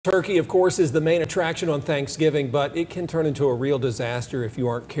Turkey, of course, is the main attraction on Thanksgiving, but it can turn into a real disaster if you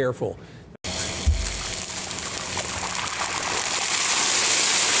aren't careful.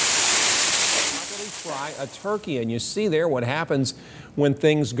 Fry a turkey, and you see there what happens when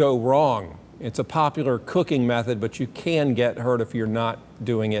things go wrong. It's a popular cooking method, but you can get hurt if you're not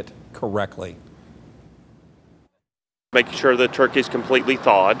doing it correctly. Making sure the turkey is completely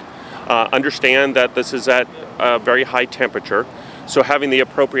thawed. Understand that this is at a very high temperature. So having the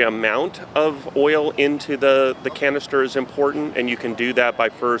appropriate amount of oil into the canister is important, and you can do that by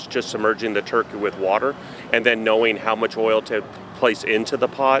first just submerging the turkey with water and then knowing how much oil to place into the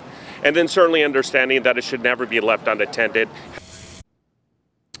pot, and then certainly understanding that it should never be left unattended.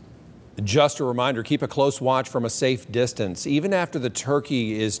 Just a reminder, keep a close watch from a safe distance. Even after the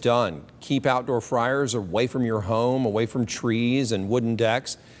turkey is done, keep outdoor fryers away from your home, away from trees and wooden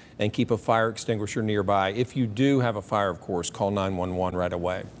decks, and keep a fire extinguisher nearby. If you do have a fire, of course, call 911 right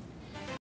away.